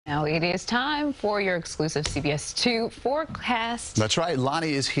Now it is time for your exclusive CBS2 forecast. That's right.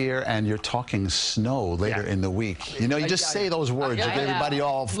 Lonnie is here, and you're talking snow later in the week. You know, you just say those words, you get everybody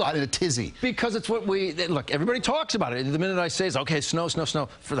all in a tizzy. Because it's what look, everybody talks about it. The minute I say, okay, snow, snow, snow,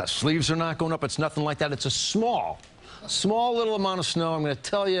 for the sleeves are not going up. It's nothing like that. It's a small little amount of snow. I'm going to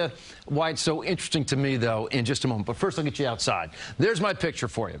tell you why it's so interesting to me, though, in just a moment. But first, I'll get you outside. There's my picture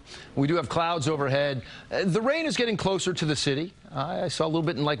for you. We do have clouds overhead. The rain is getting closer to the city. I saw a little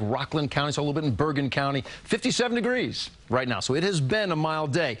bit in, like, Rockland County, saw a little bit in Bergen County. 57 degrees right now, so it has been a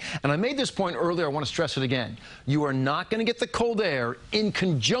mild day. And I made this point earlier. I want to stress it again. You are not going to get the cold air in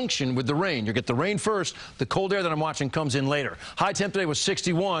conjunction with the rain. You get the rain first. The cold air that I'm watching comes in later. High temp today was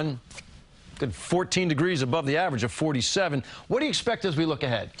 61. Good 14 degrees above the average of 47. What do you expect as we look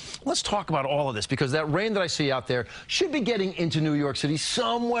ahead? Let's talk about all of this, because that rain that I see out there should be getting into New York City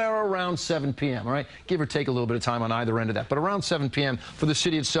somewhere around 7 p.m., all right? Give or take a little bit of time on either end of that. But around 7 p.m. for the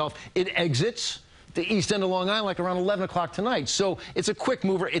city itself, it exits the east end of Long Island like around 11 o'clock tonight. So it's a quick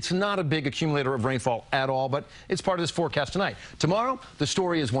mover. It's not a big accumulator of rainfall at all, but it's part of this forecast tonight. Tomorrow, the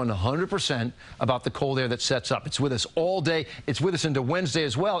story is 100% about the cold air that sets up. It's with us all day. It's with us into Wednesday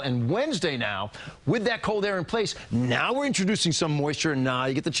as well. And Wednesday now, with that cold air in place, now we're introducing some moisture. Now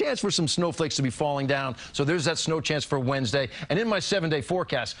you get the chance for some snowflakes to be falling down. So there's that snow chance for Wednesday. And in my 7-day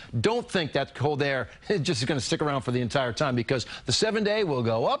forecast, don't think that cold air is just going to stick around for the entire time, because the 7-day will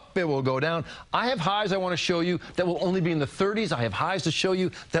go up, it will go down. I have highs I want to show you that will only be in the 30s. I have highs to show you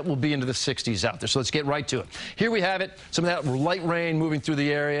that will be into the 60s out there. So let's get right to it. Here we have it. Some of that light rain moving through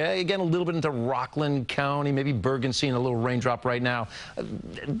the area. Again, a little bit into Rockland County, maybe Bergen, seeing a little raindrop right now.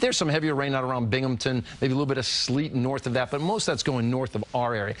 There's some heavier rain out around Binghamton, maybe a little bit of sleet north of that, but most of that's going north of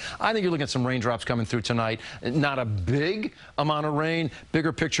our area. I think you're looking at some raindrops coming through tonight. Not a big amount of rain.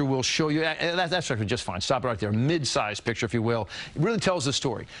 Bigger picture will show you. That's actually just fine. Stop it right there. Mid-sized picture, if you will. It really tells the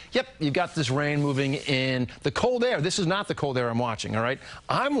story. Yep, you've got this rain moving in. The cold air, this is not the cold air I'm watching, all right?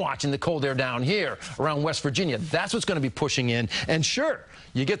 I'm watching the cold air down here around West Virginia. That's what's going to be pushing in. And sure,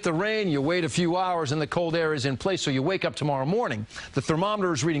 you get the rain, you wait a few hours, and the cold air is in place, so you wake up tomorrow morning. The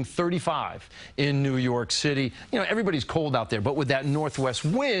thermometer is reading 35 in New York City. You know, everybody's cold out there, but with that northwest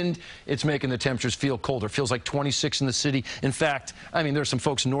wind, it's making the temperatures feel colder. Feels like 26 in the city. In fact, I mean, there's some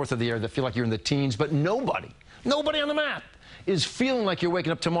folks north of the area that feel like you're in the teens, but nobody on the map is feeling like you're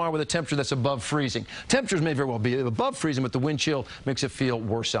waking up tomorrow with a temperature that's above freezing. Temperatures may very well be above freezing, but the wind chill makes it feel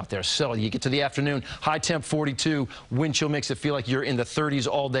worse out there. So you get to the afternoon, high temp 42, wind chill makes it feel like you're in the 30s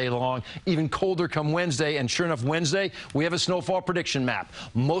all day long. Even colder come Wednesday, and sure enough, Wednesday, we have a snowfall prediction map.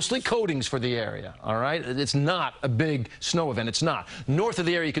 Mostly coatings for the area, all right? It's not a big snow event. It's not. North of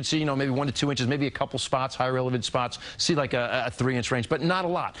the area, you could see, you know, maybe 1 to 2 inches, maybe a couple spots, higher elevated spots, see like a 3-inch range, but not a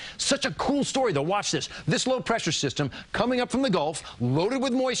lot. Such a cool story, though. Watch this. This low pressure system coming up from the Gulf, loaded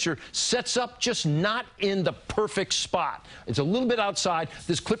with moisture, sets up just not in the perfect spot. It's a little bit outside.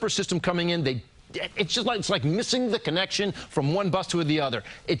 This clipper system coming in, it's just like, it's like missing the connection from one bus to the other.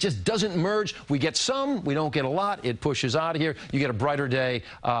 It just doesn't merge. We get some, we don't get a lot. It pushes out of here. You get a brighter day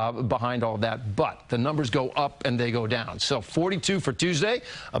behind all of that. But the numbers go up and they go down. So 42 for Tuesday,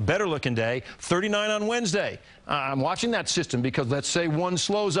 a better looking day. 39 on Wednesday. I'm watching that system because let's say one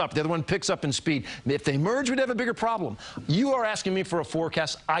slows up, the other one picks up in speed. If they merge, we'd have a bigger problem. You are asking me for a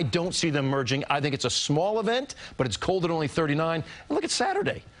forecast. I don't see them merging. I think it's a small event, but it's cold at only 39. And look at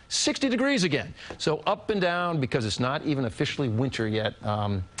Saturday. 60 degrees again. So up and down, because it's not even officially winter yet.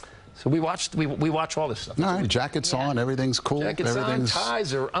 So we watch all this stuff. All right, jackets on, everything's cool. Jackets on,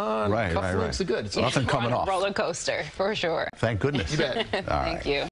 ties are on, cufflinks are good. It's nothing coming off. Roller coaster, for sure. Thank goodness. You bet. All right. Thank you.